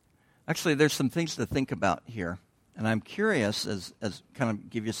Actually, there's some things to think about here. And I'm curious, as kind of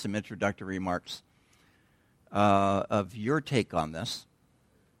give you some introductory remarks of your take on this.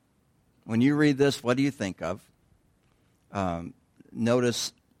 When you read this, what do you think of?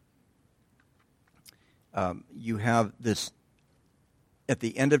 Notice you have this at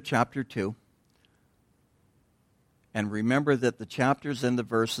the end of chapter 2. And remember that the chapters and the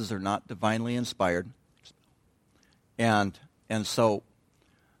verses are not divinely inspired. And so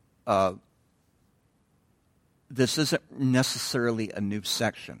this isn't necessarily a new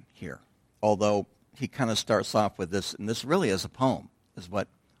section here, although he kind of starts off with this, and this really is a poem, is what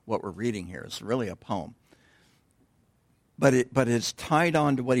we're reading here. It's really a poem. But it's tied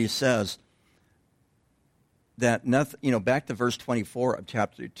on to what he says, that nothing, back to verse 24 of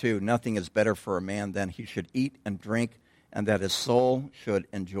chapter 2, nothing is better for a man than he should eat and drink, and that his soul should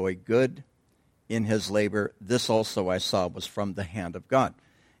enjoy good in his labor. This also I saw was from the hand of God.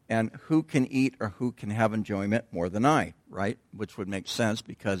 And who can eat or who can have enjoyment more than I, right? Which would make sense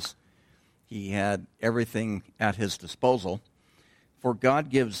because he had everything at his disposal. For God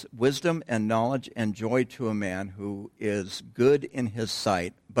gives wisdom and knowledge and joy to a man who is good in his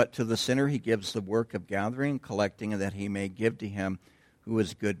sight, but to the sinner he gives the work of gathering and collecting, and that he may give to him who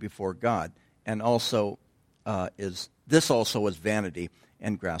is good before God. And also this also is vanity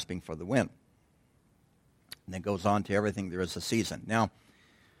and grasping for the wind. And then goes on to everything there is a season. Now,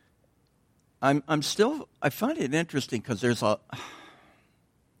 I find it interesting because there's not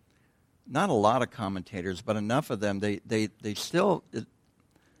a lot of commentators, but enough of them, they still,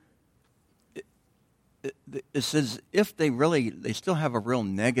 it's as if they still have a real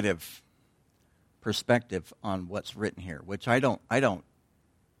negative perspective on what's written here, which I don't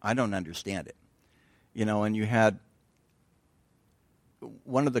understand it. And you had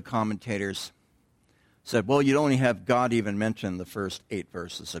one of the commentators said, well, you'd only have God even mention the first 8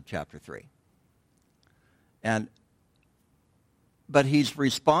 verses of chapter 3. But he's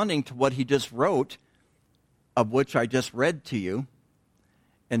responding to what he just wrote, of which I just read to you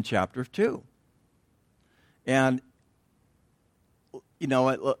in chapter 2. And,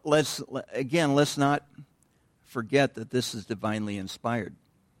 let's not forget that this is divinely inspired.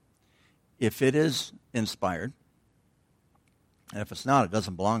 If it is inspired, and if it's not, it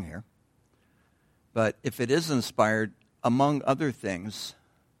doesn't belong here. But if it is inspired, among other things,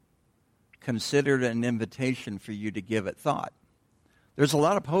 consider it an invitation for you to give it thought. There's a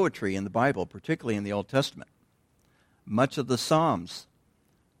lot of poetry in the Bible, particularly in the Old Testament. Much of the Psalms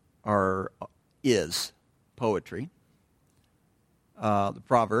is poetry. The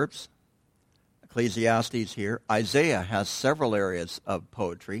Proverbs, Ecclesiastes here. Isaiah has several areas of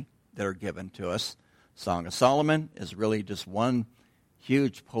poetry that are given to us. Song of Solomon is really just one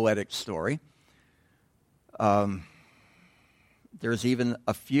huge poetic story. There's even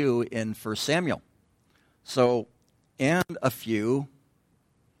a few in 1 Samuel. And a few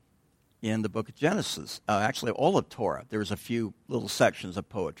in the book of Genesis. Actually, all of Torah, there's a few little sections of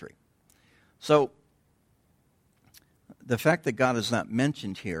poetry. So, the fact that God is not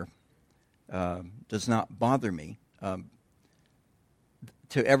mentioned here does not bother me.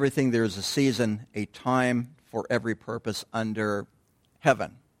 To everything there is a season, a time for every purpose under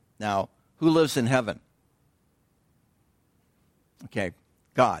heaven. Now, who lives in heaven? Okay,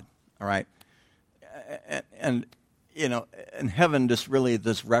 God, all right? And in heaven, just really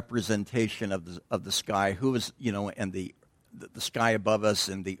this representation of the sky, who is, and the sky above us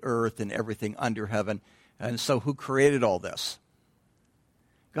and the earth and everything under heaven. And so who created all this?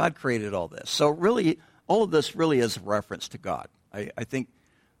 God created all this. So really, all of this really is a reference to God. I think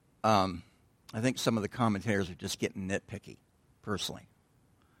some of the commentators are just getting nitpicky, personally,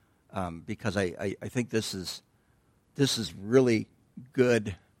 because I think this is really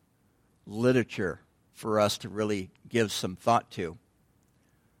good literature for us to really give some thought to,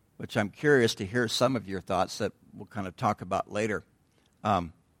 which I'm curious to hear some of your thoughts that we'll kind of talk about later,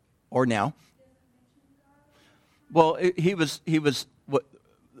 or now. Well, he was what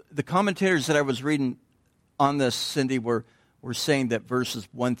the commentators that I was reading on this, Cindy, were saying that verses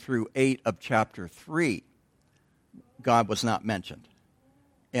 1 through 8 of chapter 3, God was not mentioned,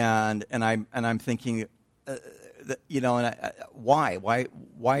 and I'm thinking, why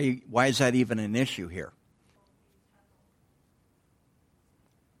is that even an issue here?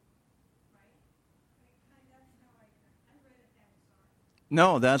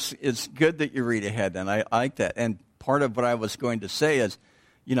 No, it's good that you read ahead, and I like that. And part of what I was going to say is,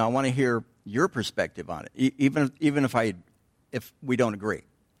 I want to hear your perspective on it, even if we don't agree,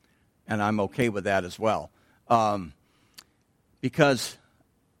 and I'm okay with that as well, because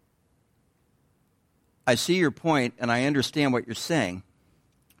I see your point and I understand what you're saying,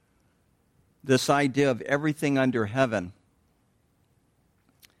 this idea of everything under heaven,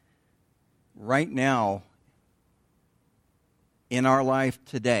 right now, in our life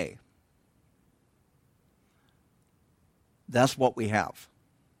today, that's what we have.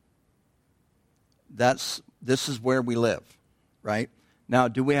 This is where we live, right? Now,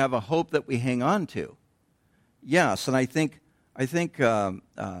 do we have a hope that we hang on to? Yes, and I think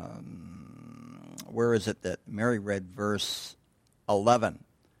where is it that Mary read verse 11?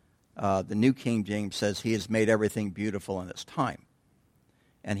 The New King James says, He has made everything beautiful in its time,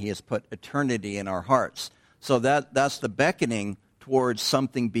 and He has put eternity in our hearts. So that's the beckoning towards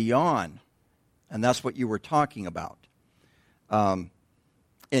something beyond, and that's what you were talking about. And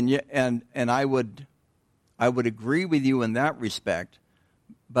I would agree with you in that respect,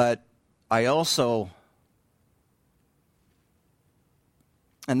 but I also,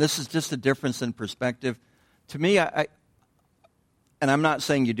 and this is just a difference in perspective. To me, and I'm not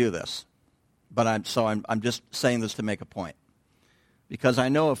saying you do this, but I'm just saying this to make a point, because I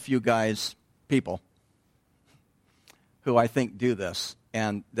know a few people who I think do this,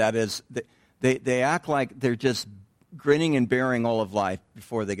 and that is they act like they're just grinning and bearing all of life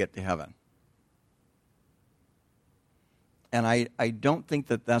before they get to heaven. And I don't think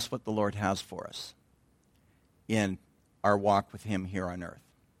that that's what the Lord has for us in our walk with Him here on earth.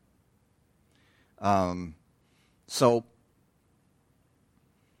 So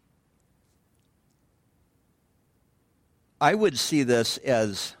I would see this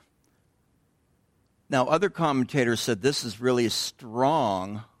as, now other commentators said this is really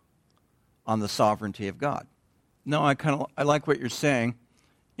strong on the sovereignty of God. No, I like what you're saying,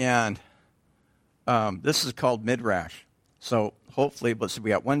 and this is called midrash. So hopefully, let's see, we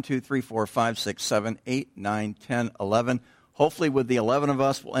got 1, 2, 3, 4, 5, 6, 7, 8, 9, 10, 11. Hopefully with the 11 of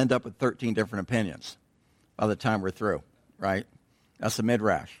us, we'll end up with 13 different opinions by the time we're through, right? That's a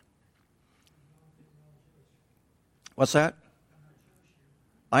midrash. What's that?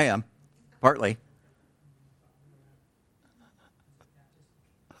 I am, partly.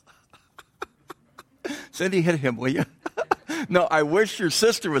 Cindy, hit him, will you? No, I wish your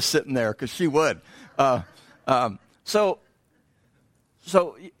sister was sitting there, because she would. So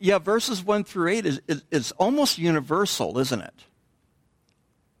yeah, verses 1 through 8 is almost universal, isn't it?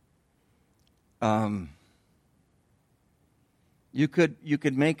 You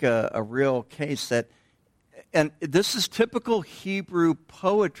could make a real case that, and this is typical Hebrew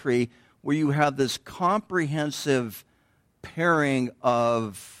poetry, where you have this comprehensive pairing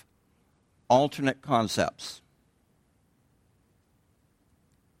of alternate concepts.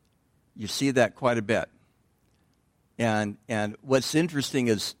 You see that quite a bit. And what's interesting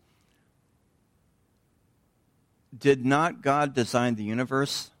is, did not God design the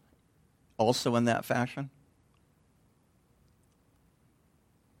universe also in that fashion?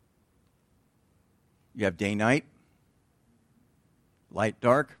 You have day, night, light,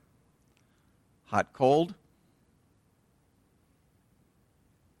 dark, hot, cold.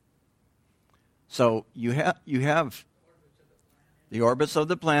 So you have the orbits of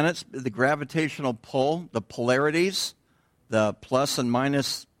the planets, the gravitational pull, the polarities, the plus and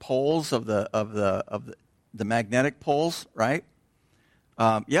minus poles of the magnetic poles, right?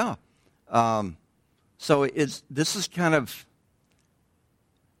 So this is kind of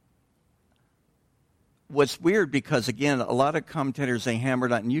what's weird, because again, a lot of commentators, they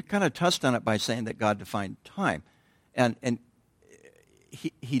hammered on, and you kind of touched on it by saying that God defined time, and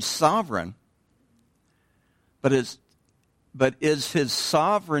He's sovereign, but is His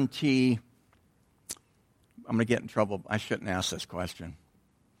sovereignty, I'm going to get in trouble, I shouldn't ask this question.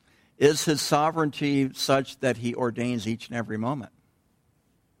 Is His sovereignty such that He ordains each and every moment?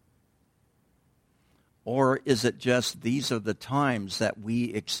 Or is it just these are the times that we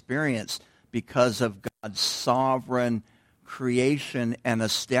experience because of God's sovereign creation and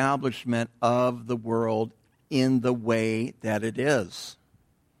establishment of the world in the way that it is?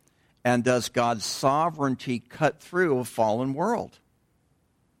 And does God's sovereignty cut through a fallen world?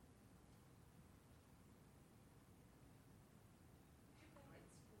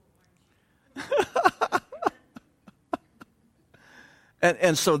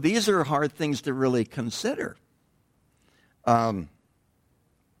 And so these are hard things to really consider. The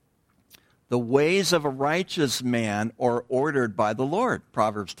ways of a righteous man are ordered by the Lord,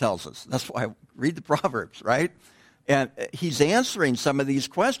 Proverbs tells us. That's why I read the Proverbs, right? And he's answering some of these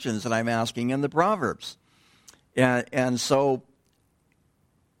questions that I'm asking in the Proverbs. And so,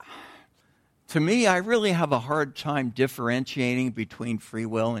 to me, I really have a hard time differentiating between free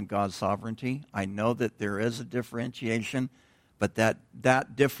will and God's sovereignty. I know that there is a differentiation, but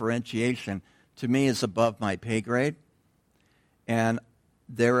that differentiation, to me, is above my pay grade. And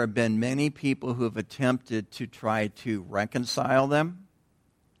there have been many people who have attempted to try to reconcile them.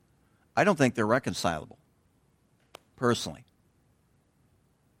 I don't think they're reconcilable, personally.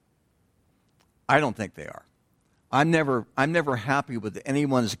 I don't think they are. I'm never happy with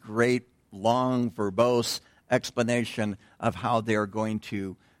anyone's great, long, verbose explanation of how they're going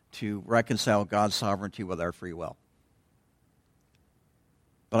to reconcile God's sovereignty with our free will.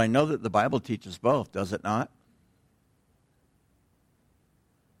 But I know that the Bible teaches both, does it not?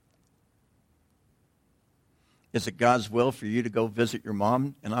 Is it God's will for you to go visit your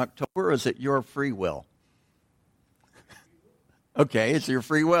mom in October, or is it your free will? Okay, it's your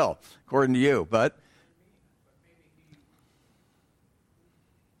free will, according to you, but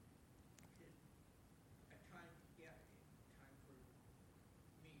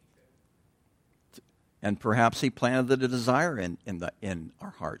and perhaps he planted the desire in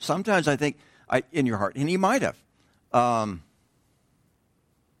our heart. Sometimes I think in your heart, and he might have.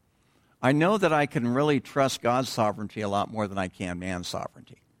 I know that I can really trust God's sovereignty a lot more than I can man's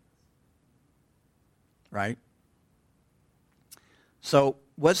sovereignty. Right? So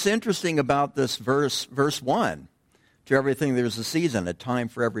what's interesting about this verse 1, to everything there's a season, a time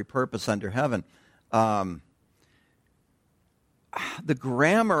for every purpose under heaven. The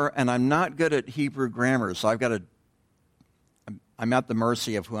grammar, and I'm not good at Hebrew grammar, so I'm at the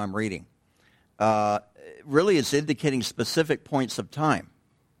mercy of who I'm reading. Really it's indicating specific points of time.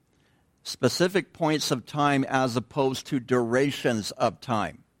 Specific points of time as opposed to durations of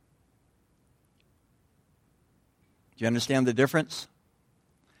time. Do you understand the difference?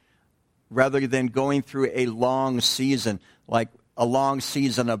 Rather than going through a long season, like a long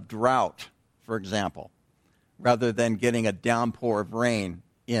season of drought, for example, rather than getting a downpour of rain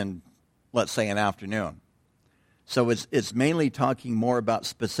in, let's say, an afternoon. So it's mainly talking more about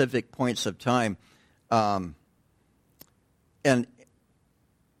specific points of time. And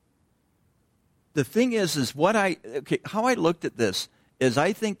the thing is how I looked at this is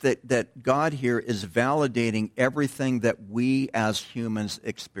I think that God here is validating everything that we as humans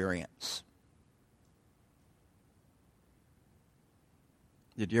experience.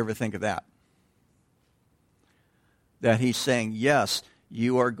 Did you ever think of that? That he's saying, yes,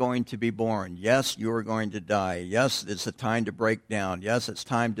 you are going to be born. Yes, you are going to die. Yes, it's a time to break down. Yes, it's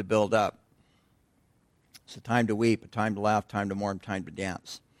time to build up. It's a time to weep, a time to laugh, time to mourn, time to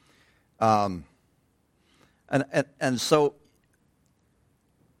dance. And so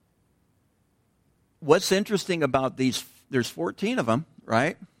what's interesting about these, there's 14 of them,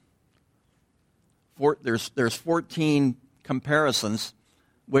 right? There's 14 comparisons,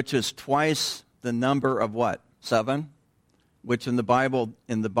 which is twice the number of what? 7? Which in the Bible,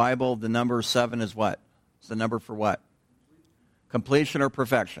 the number 7 is what? It's the number for what? Completion or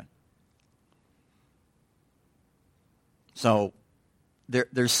perfection. So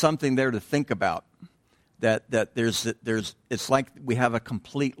there's something there to think about. That there's it's like we have a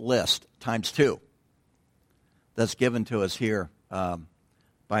complete list times 2 that's given to us here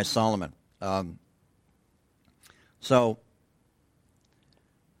by Solomon. So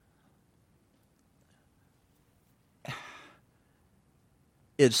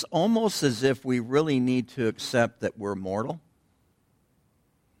it's almost as if we really need to accept that we're mortal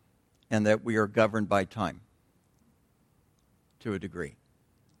and that we are governed by time to a degree.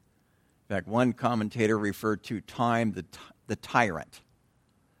 In fact, one commentator referred to time the tyrant.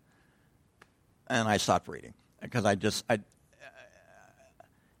 And I stopped reading because I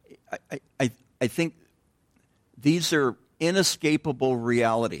think these are inescapable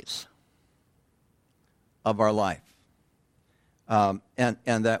realities of our life. And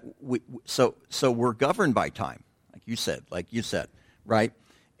that so we're governed by time, like you said, right?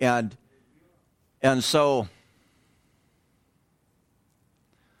 And so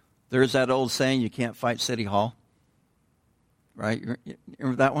there's that old saying, you can't fight City Hall, right? You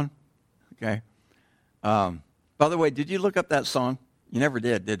remember that one? Okay. By the way, did you look up that song? You never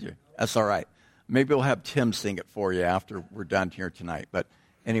did you? That's all right. Maybe we'll have Tim sing it for you after we're done here tonight. But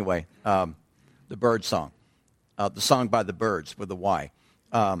anyway, the Bird song. The song by the Birds with a Y.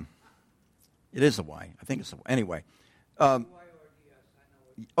 It is a Y. I think it's a Y. Anyway.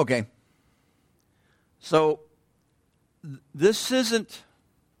 Okay. So this isn't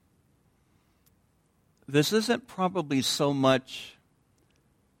probably so much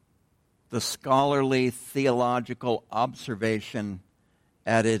the scholarly theological observation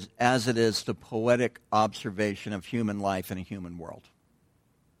as it is the poetic observation of human life in a human world.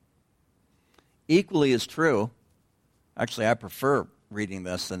 Equally as true, actually I prefer reading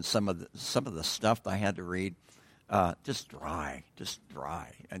this than some of the stuff that I had to read. Just dry.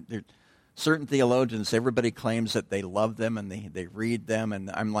 And certain theologians, everybody claims that they love them and they read them,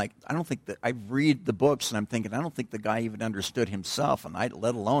 and I'm like, I don't think that, I read the books and I'm thinking, I don't think the guy even understood himself, and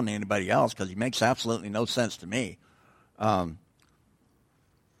let alone anybody else, because he makes absolutely no sense to me.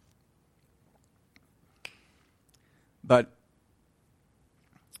 But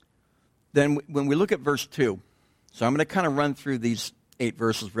then when we look at verse 2, so I'm going to kind of run through these 8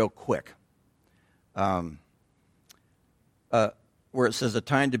 verses real quick. Where it says a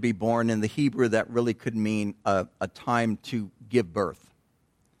time to be born, in the Hebrew that really could mean a time to give birth.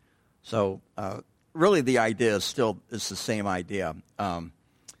 So really the idea is the same idea. But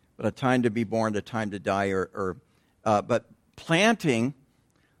a time to be born, a time to die, but planting,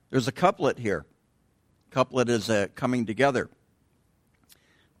 there's a couplet here. Couplet is coming together.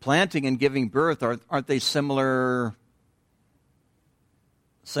 Planting and giving birth, aren't they similar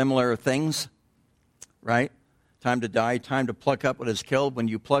things, right? Time to die, time to pluck up what is killed. When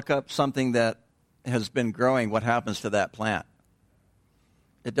you pluck up something that has been growing, what happens to that plant?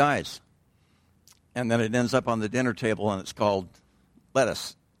 It dies. And then it ends up on the dinner table, and it's called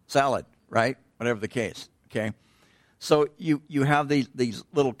lettuce, salad, right? Whatever the case, okay? So you have these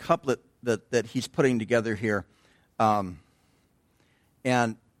little couplet that he's putting together here. And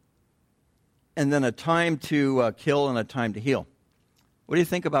then a time to kill and a time to heal. What do you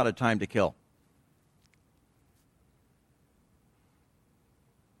think about a time to kill?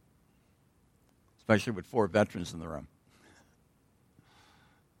 Especially with 4 veterans in the room.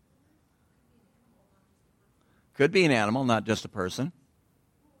 Could be an animal, not just a person.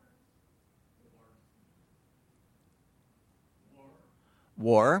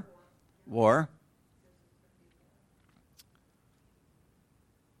 War.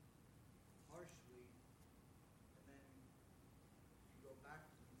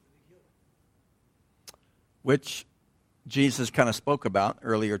 Which Jesus kind of spoke about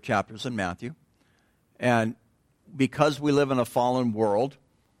earlier chapters in Matthew. And because we live in a fallen world,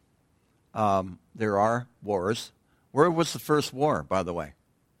 there are wars. Where was the first war, by the way?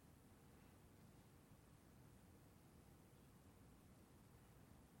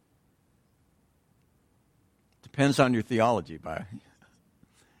 Depends on your theology.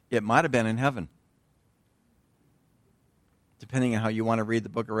 It might have been in heaven, depending on how you want to read the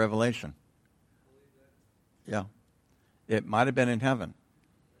book of Revelation. Yeah. It might have been in heaven.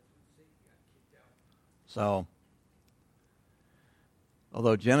 So,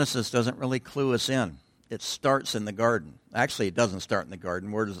 although Genesis doesn't really clue us in, it starts in the garden. Actually, it doesn't start in the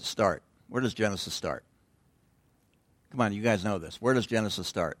garden. Where does it start? Where does Genesis start? Come on, you guys know this. Where does Genesis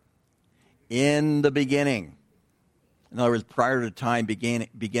start? In the beginning. In other words, prior to time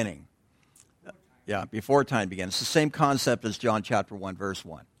beginning. Yeah, before time began. It's the same concept as John chapter 1, verse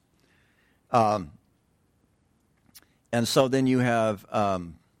 1. And so then you have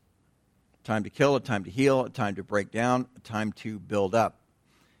time to kill, a time to heal, a time to break down, a time to build up.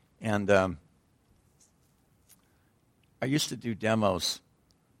 And I used to do demos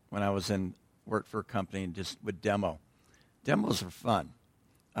when I was worked for a company and just would demo. Demos are fun,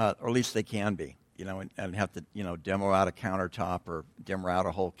 or at least they can be. And have to, demo out a countertop or demo out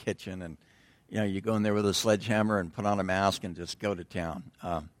a whole kitchen. And, you go in there with a sledgehammer and put on a mask and just go to town.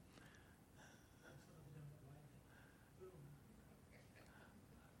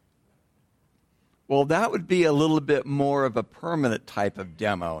 Well, that would be a little bit more of a permanent type of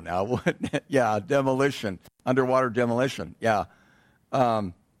demo now, wouldn't it? Yeah, demolition, underwater demolition. Yeah.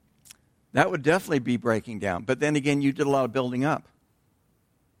 That would definitely be breaking down. But then again, you did a lot of building up.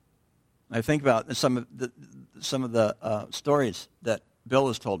 I think about some of the stories that Bill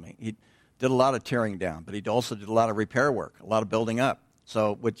has told me. He did a lot of tearing down, but he also did a lot of repair work, a lot of building up.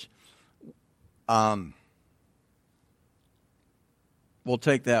 So, we'll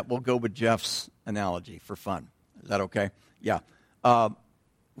take that. We'll go with Jeff's analogy for fun. Is that okay? Yeah.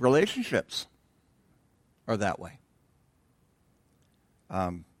 Relationships are that way.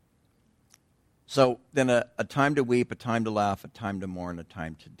 So then a time to weep, a time to laugh, a time to mourn, a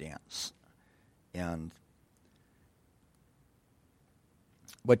time to dance. And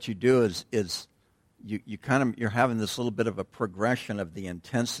what you do is you're having this little bit of a progression of the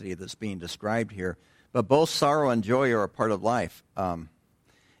intensity that's being described here. But both sorrow and joy are a part of life. And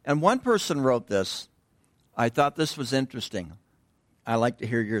one person wrote this. I thought this was interesting. I'd like to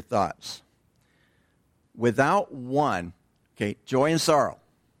hear your thoughts. Without one, joy and sorrow.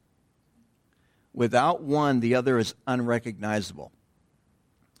 Without one, the other is unrecognizable.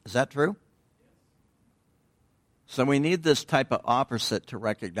 Is that true? So we need this type of opposite to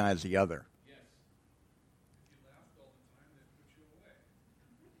recognize the other. Yes. If you laughed all the time, that puts you away.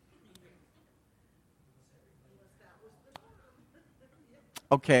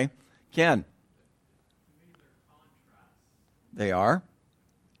 Okay. Ken? They are.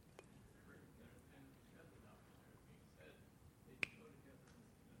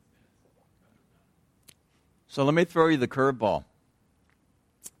 So let me throw you the curveball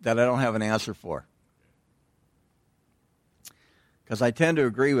that I don't have an answer for. Because I tend to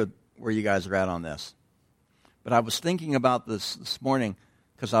agree with where you guys are at on this. But I was thinking about this morning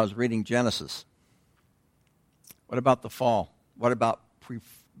because I was reading Genesis. What about the fall? What about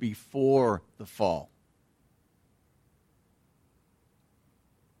before the fall?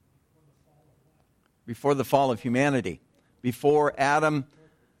 Before the fall of humanity. Before Adam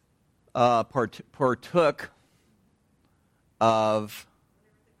partook of...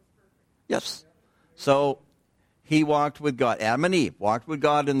 Yes. So he walked with God. Adam and Eve walked with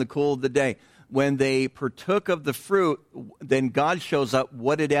God in the cool of the day. When they partook of the fruit, then God shows up.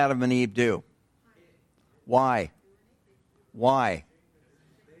 What did Adam and Eve do? Why? Why?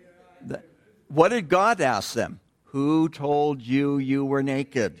 What did God ask them? Who told you you were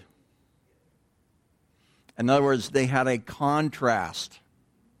naked? In other words, they had a contrast.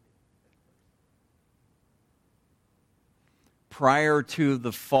 Prior to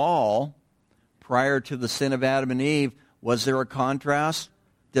the fall, prior to the sin of Adam and Eve, was there a contrast?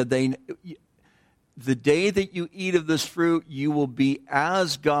 Did they? The day that you eat of this fruit, you will be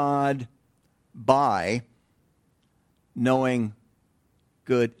as God by knowing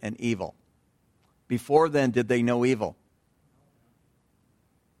good and evil. Before then, did they know evil?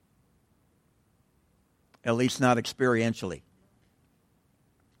 At least not experientially.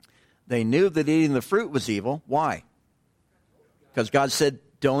 They knew that eating the fruit was evil. Why? Because God said,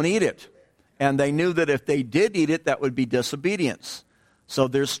 don't eat it. And they knew that if they did eat it, that would be disobedience. So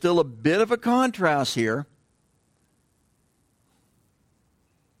there's still a bit of a contrast here.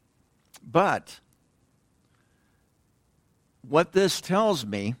 But what this tells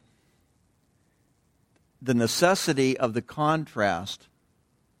me, the necessity of the contrast,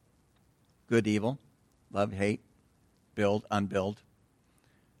 good, evil, love, hate, build, unbuild,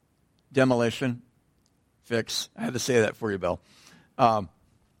 demolition, fix. I had to say that for you, Bill. The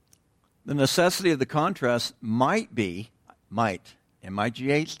necessity of the contrast might,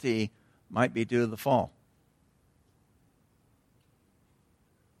 M-I-G-H-T, might be due to the fall.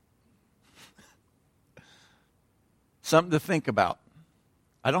 Something to think about.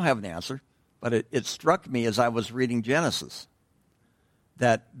 I don't have an answer, but it struck me as I was reading Genesis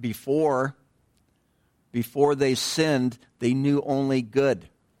that before they sinned, they knew only good.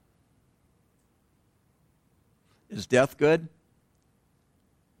 Is death good?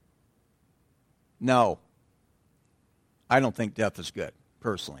 No. I don't think death is good,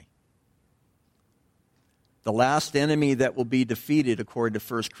 personally. The last enemy that will be defeated, according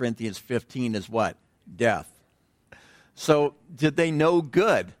to 1 Corinthians 15, is what? Death. So, did they know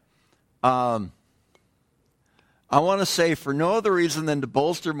good? I want to say, for no other reason than to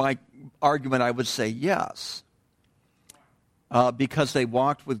bolster my argument, I would say yes. Because they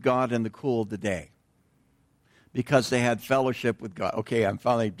walked with God in the cool of the day. Because they had fellowship with God. Okay, I'm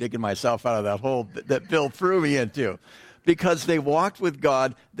finally digging myself out of that hole that Bill threw me into. Because they walked with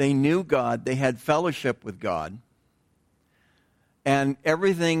God, they knew God, they had fellowship with God. And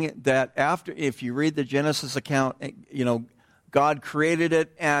everything that after, if you read the Genesis account, God created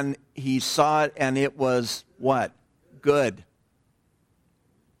it and he saw it and it was what? Good.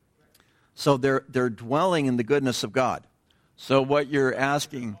 So they're dwelling in the goodness of God. So what you're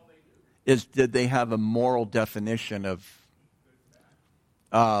asking is, did they have a moral definition of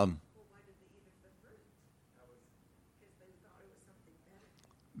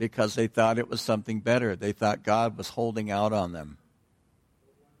because they thought it was something better. They thought God was holding out on them.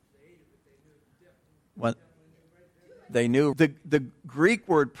 What they knew. The Greek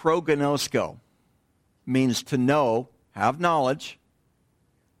word prognosko means to know, have knowledge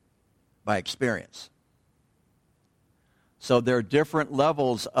by experience. So there are different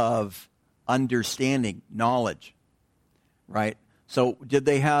levels of understanding, knowledge, right? So did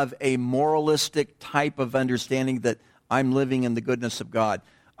they have a moralistic type of understanding that I'm living in the goodness of God?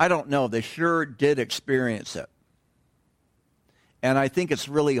 I don't know. They sure did experience it. And I think it's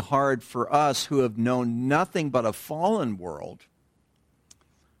really hard for us who have known nothing but a fallen world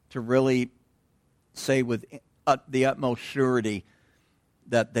to really say with the utmost surety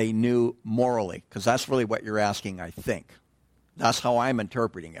that they knew morally, because that's really what you're asking, I think. That's how I'm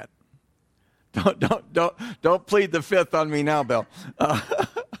interpreting it. Don't plead the fifth on me now, Bill.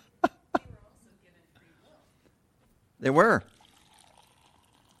 They were.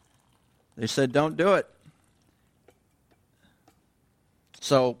 They said, don't do it.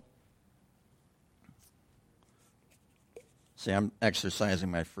 See, I'm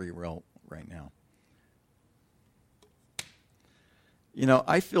exercising my free will right now. You know,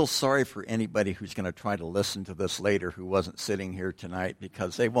 I feel sorry for anybody who's going to try to listen to this later who wasn't sitting here tonight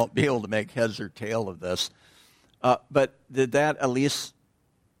because they won't be able to make heads or tail of this. But did that at least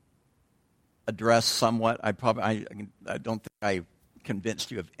address somewhat? I don't think I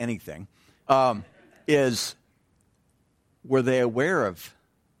convinced you of anything. Were they aware of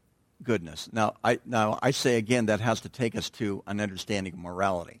goodness? Now I say again that has to take us to an understanding of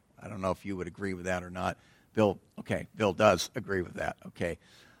morality. I don't know if you would agree with that or not. Bill does agree with that. Okay.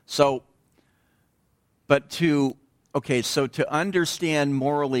 So to understand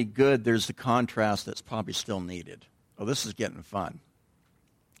morally good, there's the contrast that's probably still needed. Oh, this is getting fun.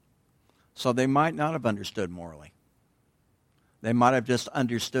 So they might not have understood morally. They might have just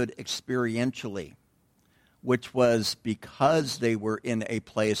understood experientially, which was because they were in a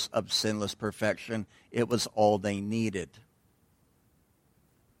place of sinless perfection, it was all they needed.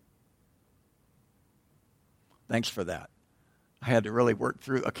 Thanks for that. I had to really work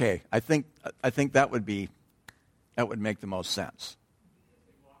through. Okay, I think that would make the most sense.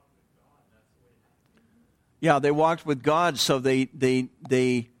 Yeah, they walked with God, so they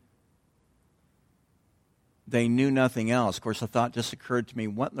knew nothing else. Of course, a thought just occurred to me: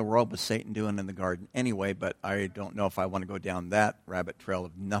 what in the world was Satan doing in the garden anyway? But I don't know if I want to go down that rabbit trail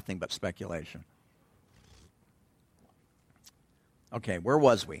of nothing but speculation. Okay, where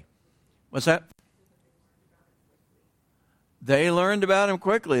was we? What's that? They learned about him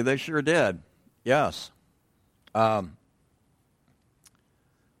quickly. They sure did. Yes. Okay,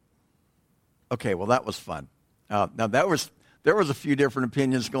 well, that was fun. Now, there was a few different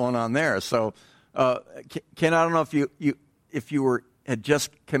opinions going on there. So, Ken, I don't know if you had just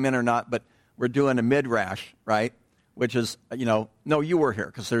come in or not, but we're doing a midrash, right? Which is, no, you were here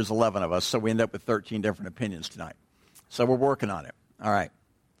because there's 11 of us, so we end up with 13 different opinions tonight. So we're working on it. All right.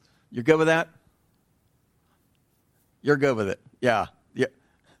 You good with that? You're good with it. Yeah. It's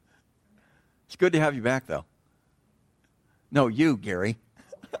good to have you back, though. No, you, Gary.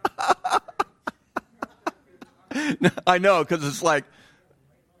 I know, because it's like,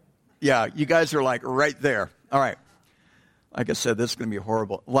 yeah, you guys are like right there. All right. Like I said, this is going to be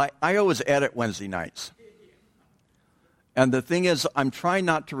horrible. Like, I always edit Wednesday nights. And the thing is, I'm trying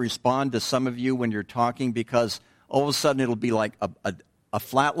not to respond to some of you when you're talking because all of a sudden it'll be like a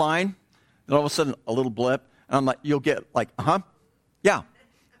flat line, then all of a sudden a little blip. And I'm like, you'll get like, yeah.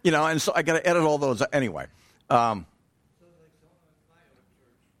 And so I got to edit all those anyway. But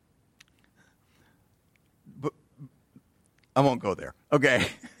I won't go there. Okay.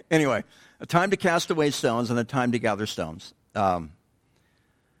 Anyway, a time to cast away stones and a time to gather stones. The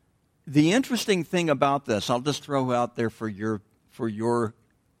interesting thing about this, I'll just throw out there for your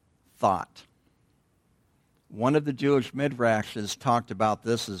thought. One of the Jewish midrashes talked about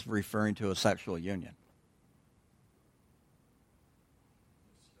this as referring to a sexual union.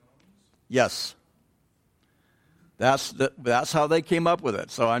 Yes. That's how they came up with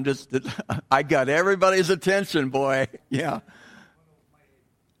it. So I got everybody's attention, boy. Yeah.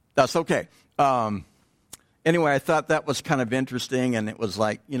 That's okay. Anyway, I thought that was kind of interesting, and it was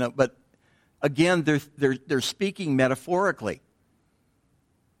like, but again, they're speaking metaphorically.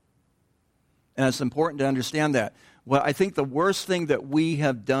 And it's important to understand that. Well, I think the worst thing that we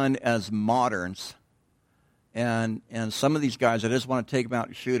have done as moderns, and some of these guys, I just want to take them out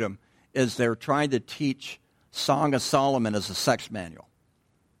and shoot them, is they're trying to teach Song of Solomon as a sex manual.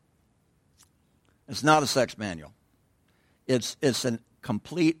 It's not a sex manual. It's a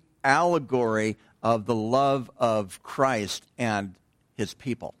complete allegory of the love of Christ and his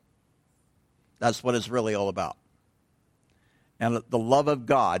people. That's what it's really all about. And the love of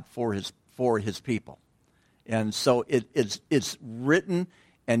God for his people. And so it's written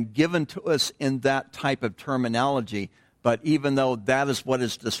and given to us in that type of terminology, but even though that is what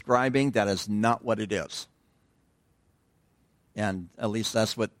it's describing, that is not what it is. And at least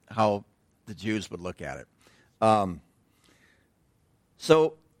that's how the Jews would look at it.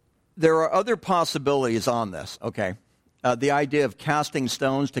 So there are other possibilities on this, okay? The idea of casting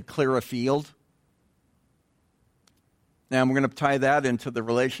stones to clear a field. Now, we're going to tie that into the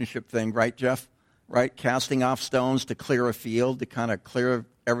relationship thing, right, Jeff? Right? Casting off stones to clear a field, to kind of clear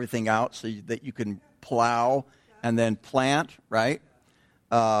everything out so that you can plow and then plant, right?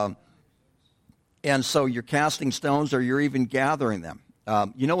 And so you're casting stones or you're even gathering them.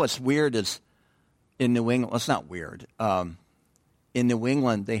 What's weird is in New England, well, it's not weird. In New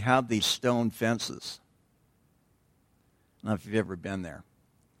England, they have these stone fences. I don't know if you've ever been there.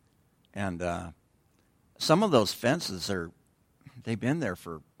 And some of those fences they've been there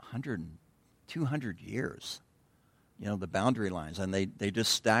for 100, 200 years. the boundary lines, and they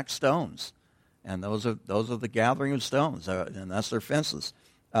just stack stones, and those are the gathering of stones, and that's their fences.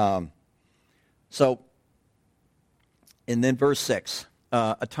 So, and then verse 6,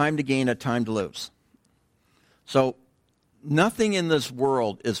 a time to gain, a time to lose. So, nothing in this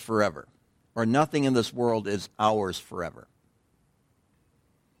world is forever, or nothing in this world is ours forever.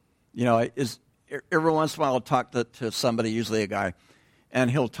 Every once in a while I'll talk to somebody, usually a guy, and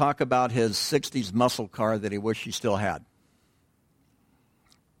he'll talk about his 60s muscle car that he wished he still had.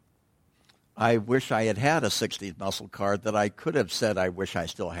 I wish I had a 60s muscle car that I could have said I wish I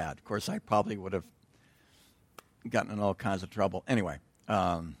still had. Of course, I probably would have gotten in all kinds of trouble. Anyway,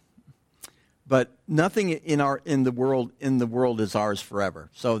 but nothing in the world is ours forever.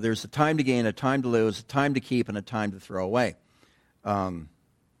 So there's a time to gain, a time to lose, a time to keep, and a time to throw away. And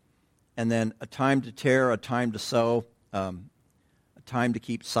then a time to tear, a time to sow, a time to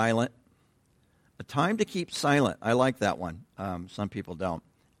keep silent. A time to keep silent. I like that one. Some people don't.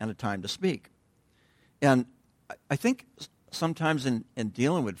 And a time to speak. And I think sometimes in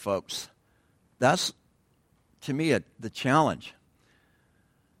dealing with folks, that's, to me, the challenge.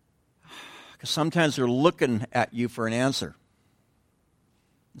 Because sometimes they're looking at you for an answer.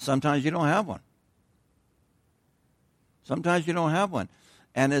 Sometimes you don't have one. Sometimes you don't have one.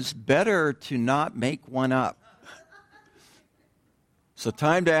 And it's better to not make one up. So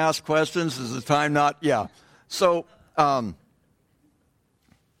time to ask questions is the time not, yeah. So,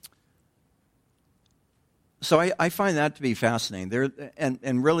 so I find that to be fascinating. There,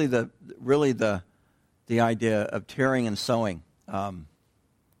 and really the idea of tearing and sewing. I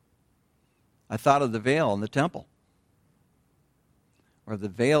thought of the veil in the temple, where the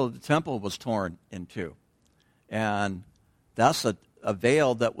veil of the temple was torn in two, and that's a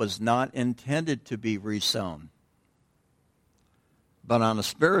veil that was not intended to be resewn. But on a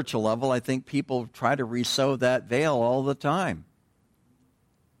spiritual level, I think people try to resew that veil all the time.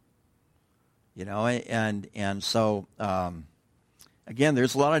 And so, again,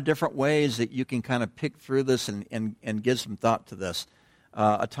 there's a lot of different ways that you can kind of pick through this and give some thought to this.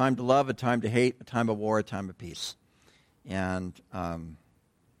 A time to love, a time to hate, a time of war, a time of peace. And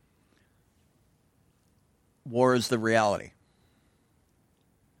war is the reality.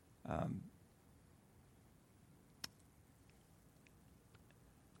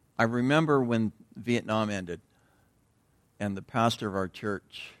 I remember when Vietnam ended, and the pastor of our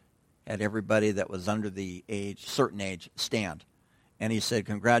church had everybody that was under the certain age, stand. And he said,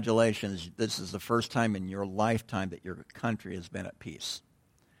 "Congratulations, this is the first time in your lifetime that your country has been at peace."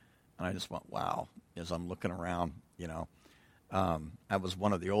 And I just went, wow, as I'm looking around, I was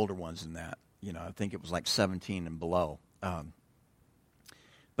one of the older ones in that. I think it was like 17 and below.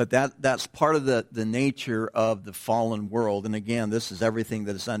 But that's part of the nature of the fallen world. And again, this is everything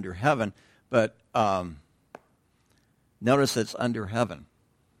that is under heaven. But notice it's under heaven.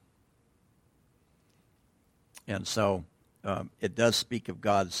 And so it does speak of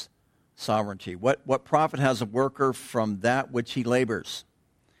God's sovereignty. What profit has a worker from that which he labors?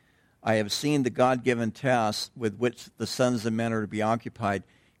 I have seen the God-given tasks with which the sons of men are to be occupied.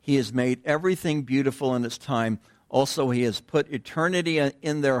 He has made everything beautiful in its time. Also, he has put eternity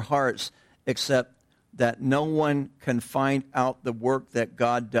in their hearts, except that no one can find out the work that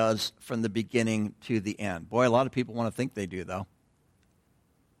God does from the beginning to the end. Boy, a lot of people want to think they do, though.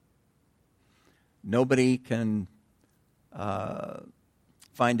 Nobody can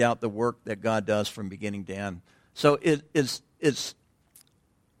find out the work that God does from beginning to end. So it's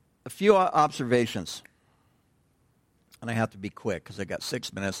a few observations. And I have to be quick because I got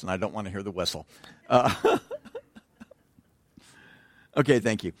 6 minutes and I don't want to hear the whistle. Okay,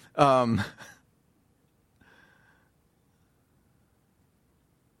 thank you.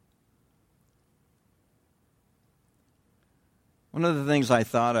 One of the things I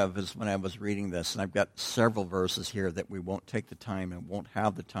thought of is when I was reading this, and I've got several verses here that we won't take the time and won't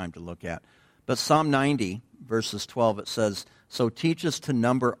have the time to look at. But Psalm 90, verses 12, it says, "So teach us to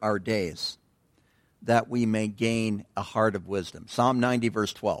number our days, that we may gain a heart of wisdom." Psalm 90,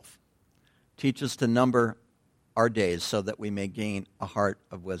 verse 12. Teach us to number our days so that we may gain a heart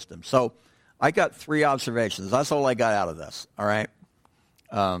of wisdom. So I got 3 observations. That's all I got out of this, all right?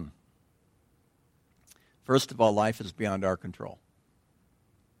 First of all, life is beyond our control.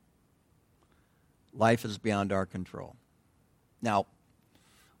 Life is beyond our control. Now,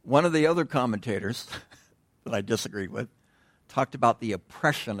 one of the other commentators that I disagreed with talked about the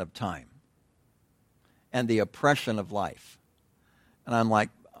oppression of time and the oppression of life. And I'm like,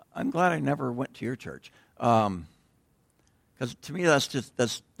 I'm glad I never went to your church. Because to me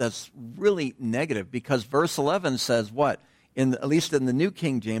that's really negative, because verse 11 says what? at least in the New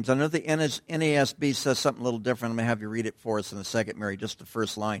King James. I know the NASB says something a little different. I'm going to have you read it for us in a second, Mary, just the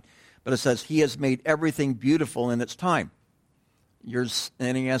first line. But it says, he has made everything beautiful in its time. Yours,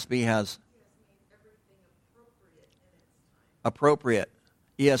 NASB has? Appropriate.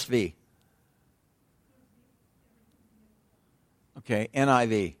 ESV. Okay,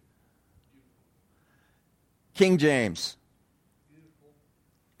 NIV. King James.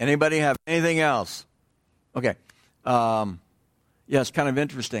 Anybody have anything else? Okay. Yeah, it's kind of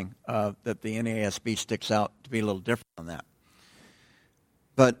interesting that the NASB sticks out to be a little different on that.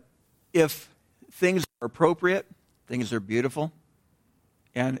 But if things are appropriate, things are beautiful,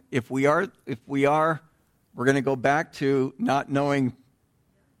 and if we are, we're going to go back to not knowing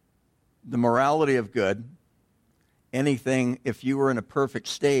the morality of good. Anything, if you were in a perfect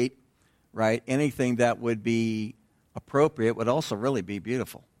state, right, anything that would be appropriate would also really be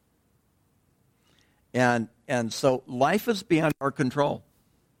beautiful. And so life is beyond our control,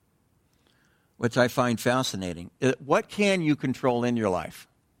 which I find fascinating. What can you control in your life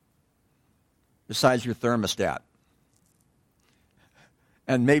besides your thermostat?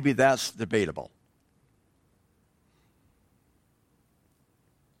 And maybe that's debatable.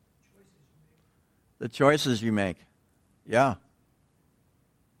 The choices you make. Yeah.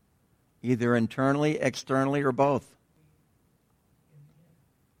 Either internally, externally, or both.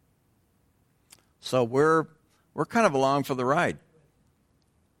 So we're kind of along for the ride.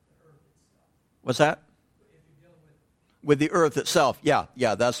 What's that? With the earth itself. Yeah,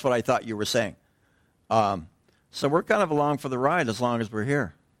 that's what I thought you were saying. So we're kind of along for the ride as long as we're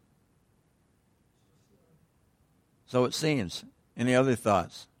here. So it seems. Any other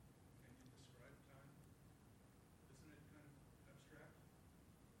thoughts?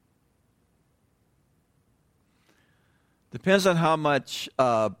 Depends on how much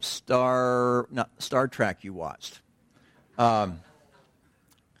Star Trek you watched. Well,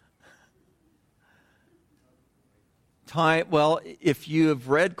 if you have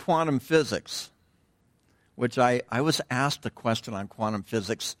read quantum physics, which I was asked a question on quantum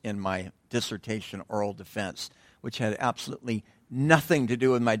physics in my dissertation oral defense, which had absolutely nothing to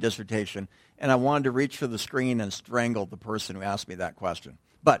do with my dissertation, and I wanted to reach for the screen and strangle the person who asked me that question.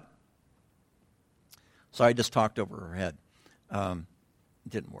 So I just talked over her head. It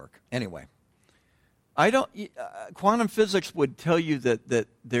didn't work. Anyway, quantum physics would tell you that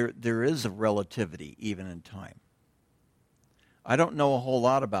there is a relativity even in time. I don't know a whole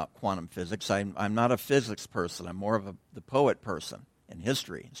lot about quantum physics. I'm not a physics person. I'm more of the poet person in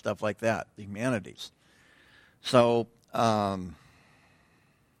history and stuff like that, the humanities. So, that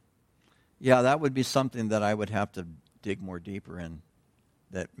would be something that I would have to dig more deeper in,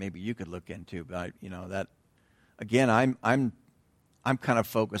 that maybe you could look into. But that again, I'm kind of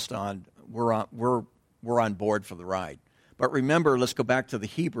focused on we're on board for the ride. But remember, let's go back to the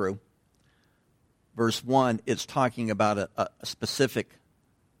Hebrew. Verse 1, it's talking about a specific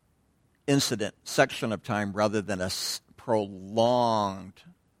incident, section of time, rather than a prolonged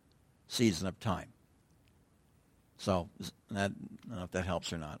season of time. So I don't know if that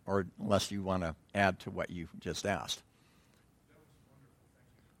helps or not, or unless you want to add to what you just asked.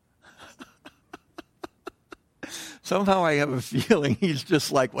 Somehow I have a feeling he's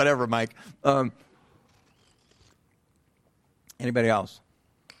just like, whatever, Mike. Anybody else?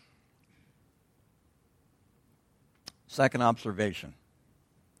 Second observation.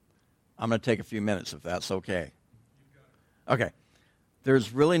 I'm going to take a few minutes if that's okay. Okay.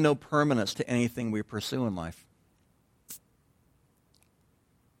 There's really no permanence to anything we pursue in life.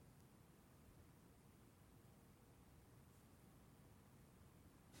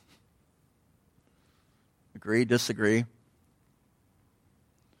 Agree, disagree?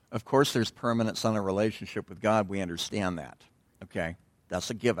 Of course there's permanence on a relationship with God. We understand that. Okay?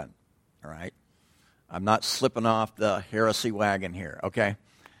 That's a given. All right? I'm not slipping off the heresy wagon here. Okay?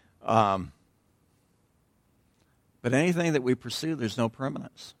 But anything that we pursue, there's no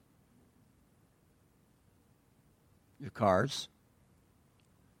permanence. Your cars,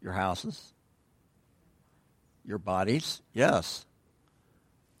 your houses, your bodies, yes.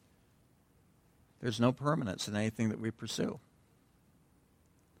 There's no permanence in anything that we pursue.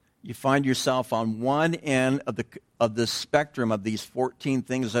 You find yourself on one end of the spectrum of these 14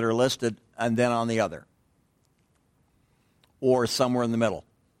 things that are listed, and then on the other. Or somewhere in the middle.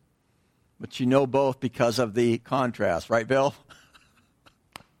 But you know both because of the contrast, right, Bill?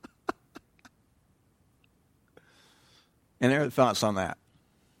 Any other thoughts on that?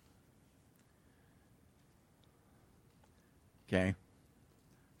 Okay.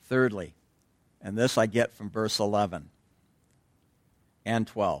 Thirdly, and this I get from verse 11 and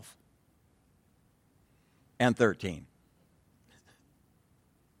 12 and 13.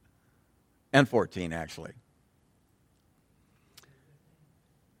 And 14, actually.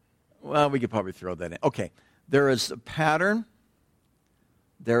 Well, we could probably throw that in. Okay. There is a pattern,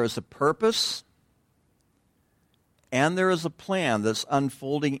 there is a purpose, and there is a plan that's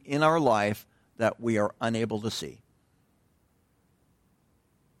unfolding in our life that we are unable to see.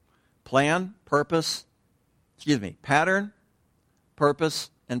 Pattern, purpose,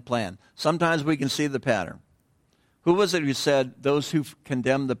 and plan. Sometimes we can see the pattern. Who was it who said those who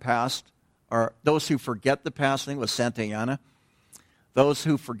condemn the past, or those who forget the past? I think it was Santayana. Those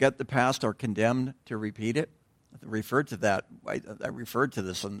who forget the past are condemned to repeat it. I referred to that. I referred to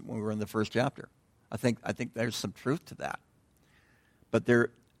this when we were in the first chapter. I think there's some truth to that. But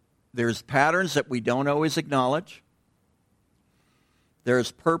there's patterns that we don't always acknowledge.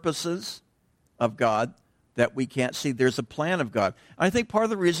 There's purposes of God that we can't see. There's a plan of God. I think part of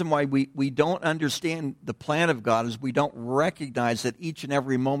the reason why we don't understand the plan of God is we don't recognize that each and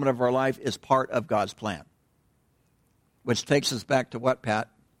every moment of our life is part of God's plan. Which takes us back to what, Pat?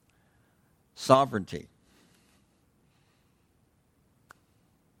 Sovereignty.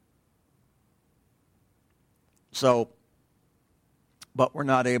 So, but we're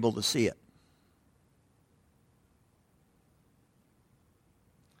not able to see it.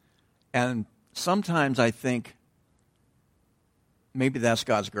 And sometimes I think maybe that's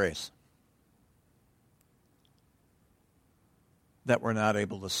God's grace. That we're not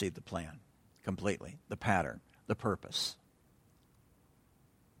able to see the plan completely, the pattern, the purpose.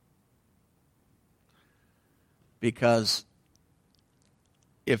 Because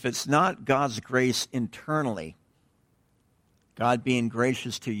if it's not God's grace internally, God being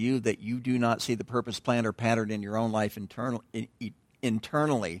gracious to you that you do not see the purpose, plan, or pattern in your own life internally,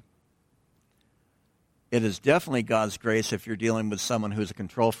 it is definitely God's grace if you're dealing with someone who's a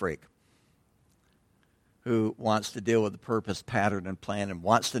control freak, who wants to deal with the purpose, pattern, and plan, and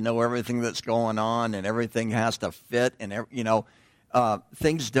wants to know everything that's going on, and everything has to fit, and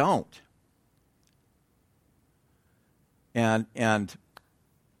things don't. And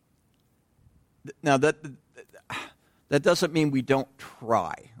now that doesn't mean we don't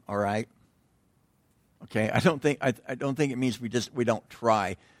try. All right. Okay. I don't think it means we don't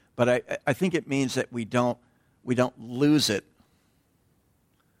try, but I think it means that we don't lose it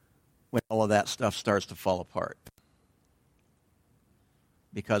when all of that stuff starts to fall apart.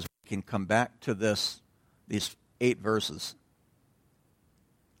 Because we can come back to these 8 verses,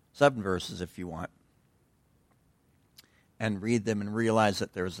 7 verses if you want, and read them and realize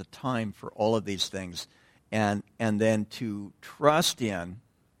that there's a time for all of these things, and then to trust in.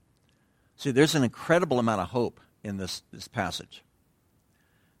 See, there's an incredible amount of hope in this passage,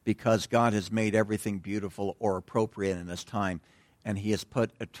 because God has made everything beautiful or appropriate in this time, and he has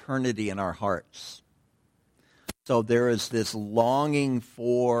put eternity in our hearts. So there is this longing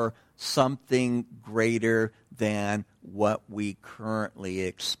for something greater than what we currently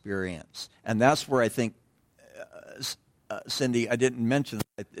experience. And that's where I think, Cindy, I didn't mention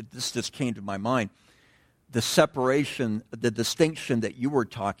it, this just came to my mind, the separation, the distinction that you were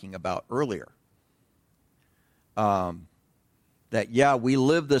talking about earlier. That, yeah, we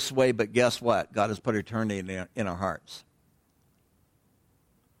live this way, but guess what? God has put eternity in our hearts.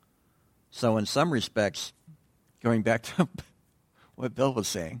 So in some respects, going back to what Bill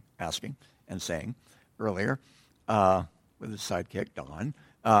was asking earlier, with his sidekick, Don,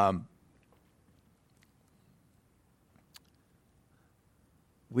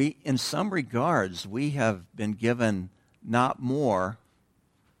 in some regards, we have been given not more,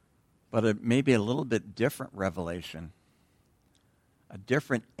 but maybe a little bit different revelation, a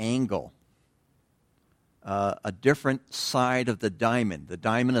different angle, a different side of the diamond. The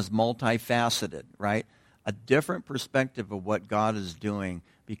diamond is multifaceted, right? A different perspective of what God is doing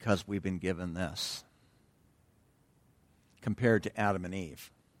because we've been given this, compared to Adam and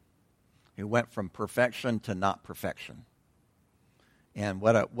Eve, who went from perfection to not perfection. And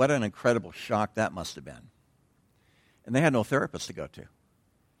what an incredible shock that must have been. And they had no therapist to go to,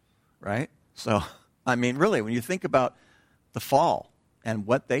 right? So, I mean, really, when you think about the fall and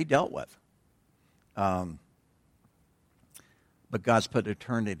what they dealt with, but God's put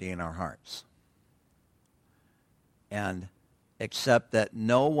eternity in our hearts. And except that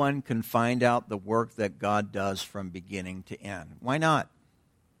no one can find out the work that God does from beginning to end. Why not?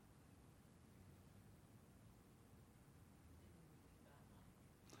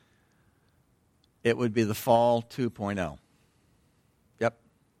 It would be the fall 2.0. Yep.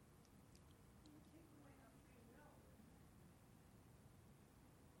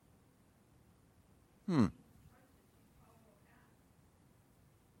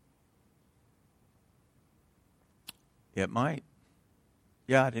 It might.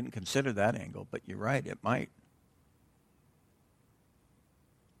 Yeah, I didn't consider that angle, but you're right, it might.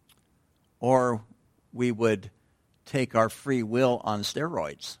 Or we would take our free will on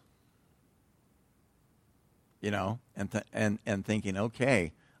steroids, and thinking,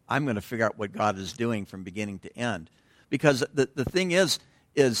 okay, I'm going to figure out what God is doing from beginning to end. Because the thing is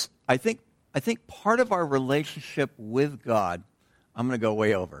I think part of our relationship with God, I'm going to go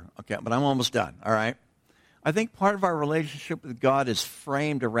way over, okay, but I'm almost done, all right? I think part of our relationship with God is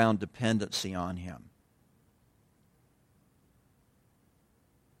framed around dependency on him.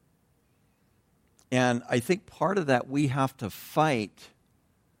 And I think part of that we have to fight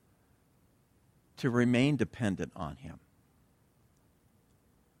to remain dependent on him.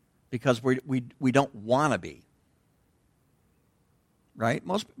 Because we don't want to be. Right?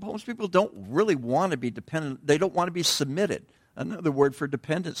 Most people don't really want to be dependent. They don't want to be submitted. Another word for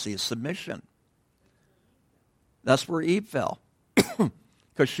dependency is submission. That's where Eve fell.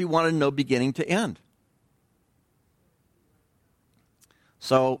 Because she wanted no beginning to end.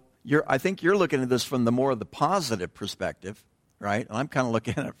 So I think you're looking at this from the more of the positive perspective, right? And I'm kind of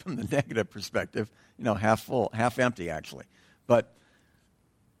looking at it from the negative perspective, half full, half empty, actually. But,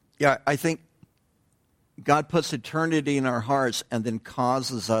 yeah, I think God puts eternity in our hearts and then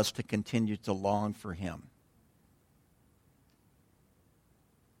causes us to continue to long for him.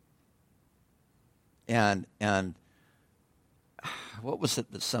 And what was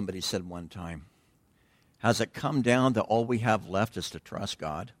it that somebody said one time? Has it come down to all we have left is to trust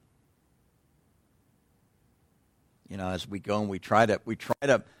God? As we go and we try to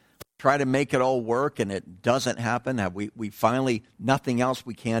make it all work and it doesn't happen. Have we finally nothing else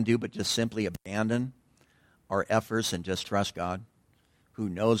we can do but just simply abandon our efforts and just trust God, who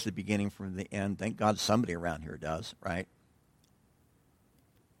knows the beginning from the end? Thank God somebody around here does, right?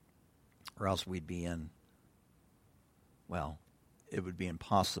 Or else we'd be it would be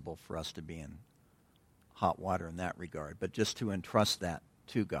impossible for us to be in hot water in that regard, but just to entrust that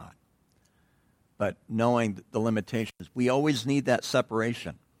to God. But knowing the limitations, we always need that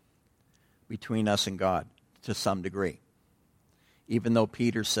separation between us and God to some degree. Even though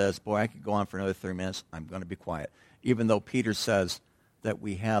Peter says, boy, I could go on for another 3 minutes, I'm going to be quiet. Even though Peter says that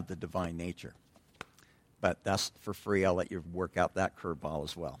we have the divine nature. But that's for free. I'll let you work out that curveball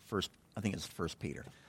as well. I think it's 1 Peter.